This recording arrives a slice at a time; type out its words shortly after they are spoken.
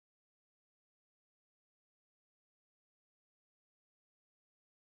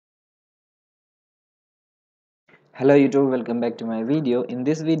Hello YouTube, welcome back to my video. In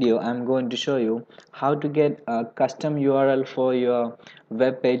this video I'm going to show you how to get a custom URL for your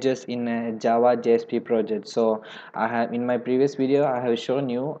web pages in a Java JSP project. So I have in my previous video I have shown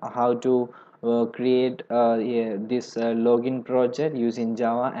you how to create this login project using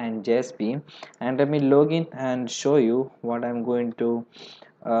Java and JSP, and let me log in and show you what I'm going to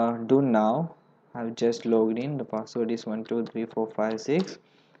do now. I've just logged in. The password is 123456.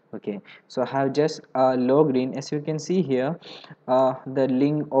 Okay, so I have just logged in. As you can see here, the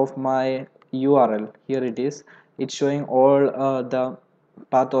link of my URL here, it is. It's showing all the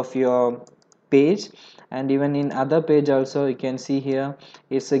path of your page, and even in other page also you can see here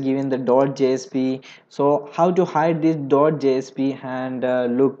it's given the .jsp. So how to hide this .jsp and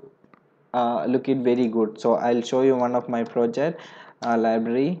look it very good. So I'll show you one of my project,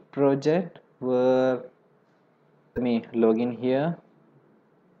 library project, where let me log in here.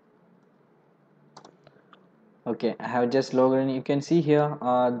 Okay, I have just logged in. You can see here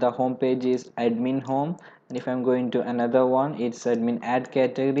the home page is admin home, and if I'm going to another one, it's admin add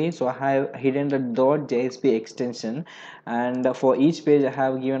category. So I have hidden the .jsp extension, and for each page I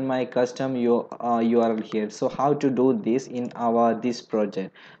have given my custom URL here. So how to do this in our this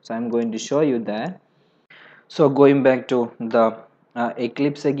project? So I'm going to show you that. So going back to the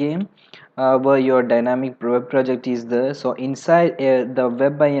Eclipse again, where your dynamic web project is there. So inside the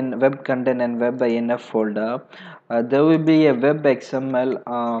web content and web.inf folder, there will be a web.xml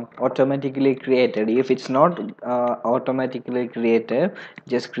automatically created. If it's not automatically created,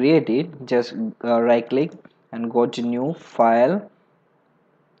 just create it. Just right click and go to new file,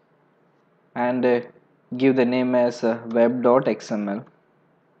 and give the name as web.xml.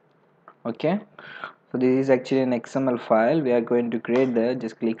 Okay, so this is actually an XML file we are going to create there.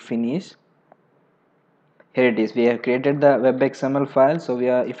 Just click finish. Here it is. We have created the web XML file. So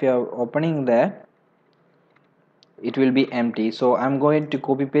if you are opening there, it will be empty. So I'm going to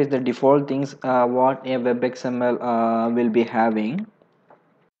copy paste the default things what a web XML will be having.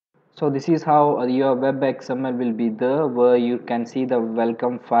 So this is how your web XML will be there, where you can see the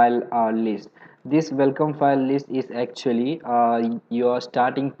welcome file list. This welcome file list is actually your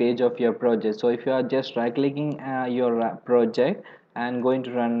starting page of your project. So if you are just right clicking your project and going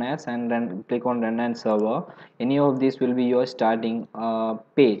to run as, and then click on run as server, any of this will be your starting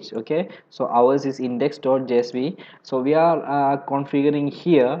page. Okay, so ours is index.jsp. So we are configuring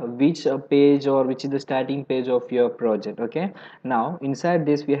here which page, or which is the starting page of your project. Okay, now inside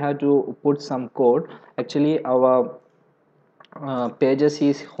this we have to put some code. Actually our pages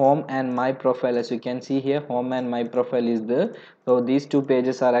is home and my profile. As you can see here, home and my profile is there. So these two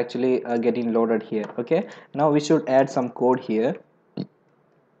pages are actually getting loaded here. Okay, now we should add some code here.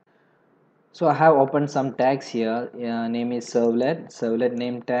 So I have opened some tags here. Name is servlet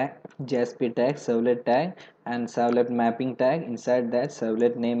name tag, JSP tag, servlet tag, and servlet mapping tag. Inside that,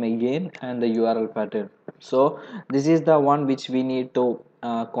 servlet name again, and the URL pattern. So this is the one which we need to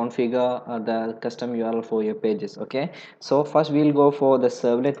configure the custom URL for your pages. Okay, so first we'll go for the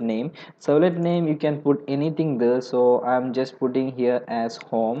servlet name. Servlet name, you can put anything there. So I'm just putting here as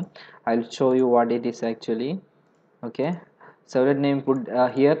home. I'll show you what it is actually. Okay, servlet name put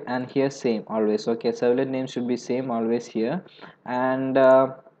here, and here same always. Okay, servlet name should be same always here, and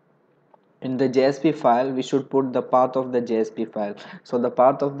in the JSP file we should put the path of the JSP file. So the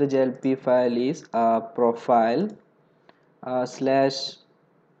path of the JSP file is profile slash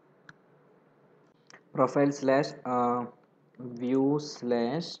view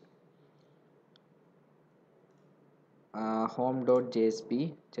slash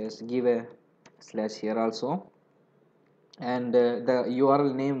home.jsp. Just give a slash here also, and the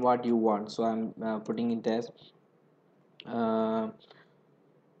URL name what you want. So I'm putting it as uh,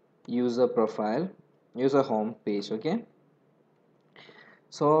 user profile, user home page. Okay,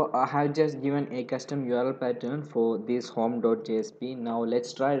 so I have just given a custom URL pattern for this home.jsp. Now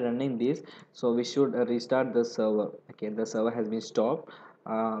let's try running this. So we should restart the server. Okay, the server has been stopped.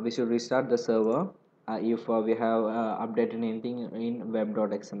 We should restart the server if we have updated anything in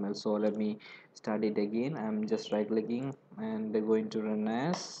web.xml. So let me start it again. I'm just right clicking and going to run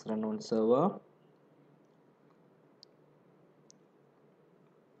on server.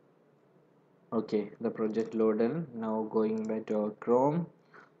 Okay, the project loaded. Now going back to our Chrome,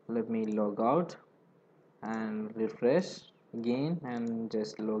 let me log out and refresh again and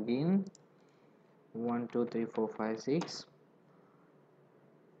just log in. 123456.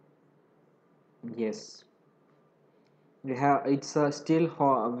 Yes, we have, it's still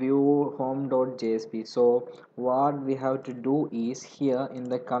view home.jsp. So what we have to do is, here in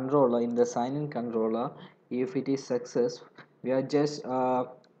the controller, in the sign in controller, if it is success, we are just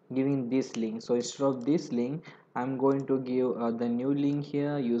giving this link. So instead of this link, I'm going to give the new link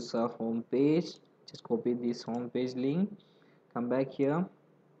here, user home page. Just copy this home page link, come back here,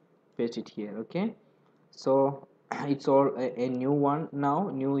 paste it here. Okay, so it's all a new one now,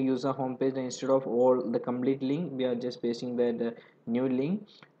 new user homepage. Instead of all the complete link, we are just pasting that new link.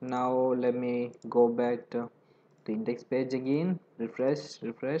 Now let me go back to the index page again, refresh.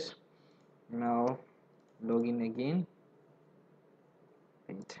 Now login again.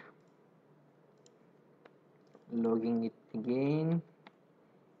 Wait, logging it again,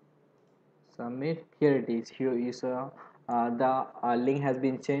 submit. Here it is. Here is the link has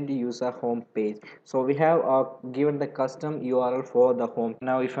been changed to user home page. So we have given the custom URL for the home.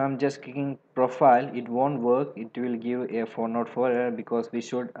 Now if I'm just clicking profile, it won't work. It will give a 404 error because we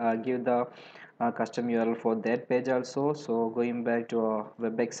should give the custom URL for that page also. So going back to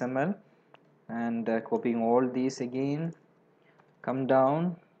web.xml and copying all these again, come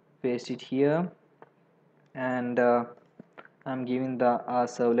down, paste it here, and I'm giving the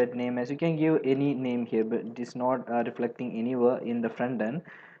servlet name. As you can give any name here, but it is not reflecting anywhere in the front end.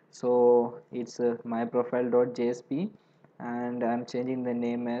 So it's myprofile.jsp, and I'm changing the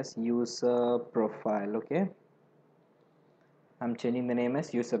name as user profile. Okay, I'm changing the name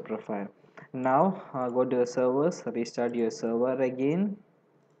as user profile. Now go to the servers, restart your server again,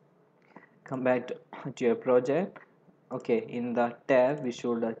 come back to your project. Okay, in the tab we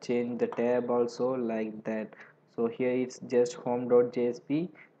should change the tab also, like that. So here it's just home.jsp.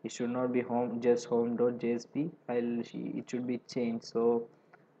 It should not be home, just home.jsp file. It should be changed. So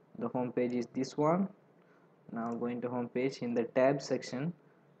the home page is this one. Now going to home page, in the tab section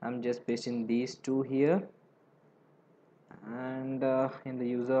I'm just pasting these two here, and in the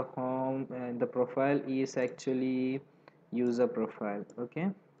user home, the profile is actually user profile. Okay,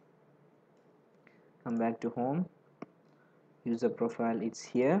 come back to home, user profile, it's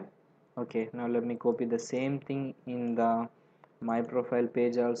here. Okay, now let me copy the same thing in the my profile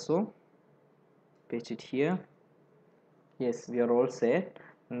page also, paste it here. Yes, we are all set.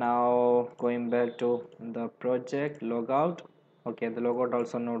 Now going back to the project, logout. Okay, the logout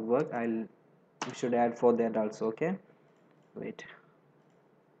also not work. We should add for that also. Okay, wait,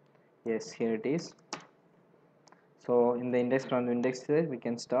 yes, here it is. So in the index, from the index we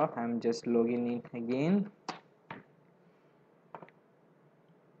can start. I'm just logging in again.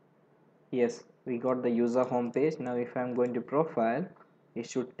 Yes, we got the user home page. Now if I'm going to profile, it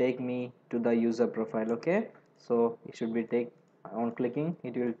should take me to the user profile. Okay, so it should be take, on clicking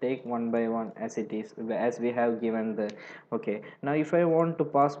it will take one by one as it is, as we have given the. Okay, now if I want to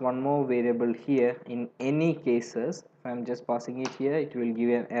pass one more variable here, in any cases if I'm just passing it here, it will give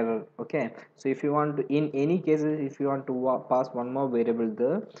an error. Okay, so if you want to, in any cases, if you want to pass one more variable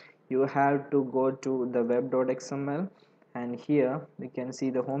there, you have to go to the web.xml, and here we can see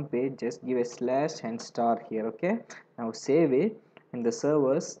the home page. Just give a slash and star here. Okay, now save it in the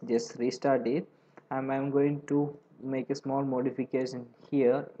servers, just restart it, and I'm going to make a small modification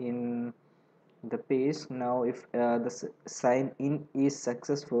here in the page. Now if the sign in is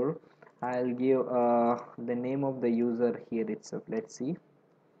successful, I'll give the name of the user here itself. Let's see,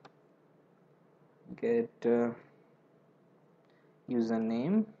 get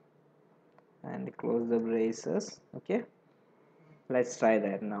username and close the braces. Okay, let's try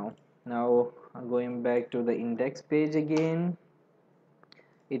that now. Now going back to the index page again,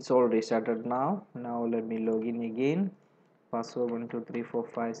 it's all restarted now. Now let me log in again, password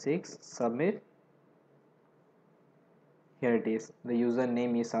 123456, submit. Here it is, the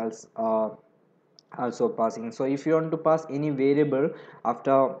username is also passing. So if you want to pass any variable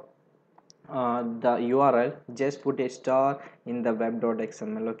after the URL, just put a star in the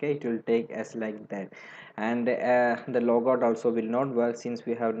web.xml. Okay, it will take as like that. And the logout also will not work since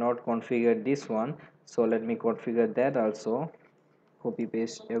we have not configured this one. So let me configure that also, copy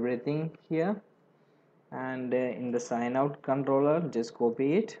paste everything here, and in the sign out controller just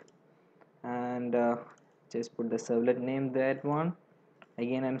copy it, and just put the servlet name, that one.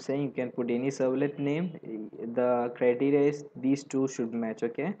 Again I'm saying you can put any servlet name. The criteria is these two should match.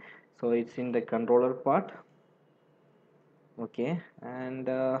 Okay, so it's in the controller part. Okay, and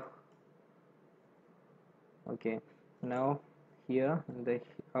okay, now here in the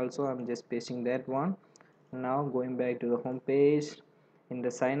also I'm just pasting that one. Now going back to the home page, in the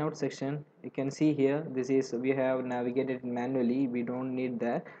sign out section you can see here, this is, we have navigated manually, we don't need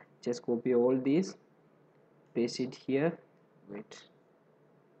that. Just copy all these, paste it here. Wait,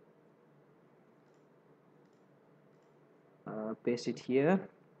 paste it here,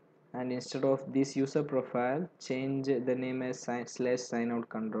 and instead of this user profile, change the name as slash sign out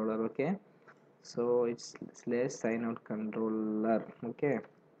controller. Okay, so it's slash sign out controller. Okay,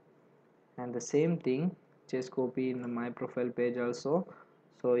 and the same thing, just copy in my profile page also,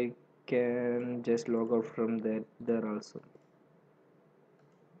 so you can just log out from there also.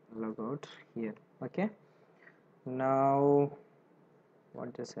 Log out here. Okay, now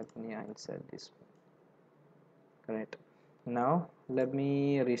what just happened? Yeah, inside this. Correct. Now let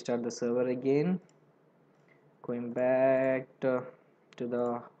me restart the server again, going back to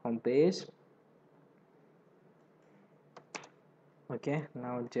the home page. Okay,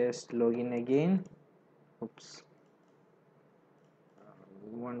 now just log in again. Oops.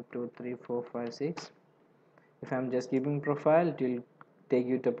 1 2 3 4 5 6. If I'm just giving profile, it will take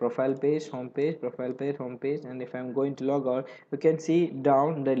you to profile page, home page, profile page, home page. And if I'm going to log out, you can see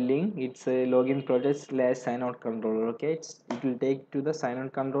down the link, it's a login project slash sign out controller. Okay, it will take to the sign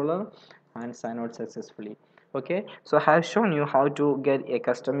out controller and sign out successfully. Okay, so I have shown you how to get a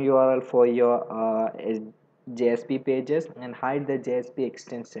custom URL for your JSP pages and hide the JSP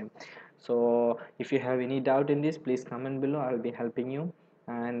extension. So if you have any doubt in this, please comment below. I'll be helping you.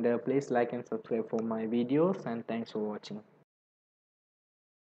 And please like and subscribe for my videos, and thanks for watching.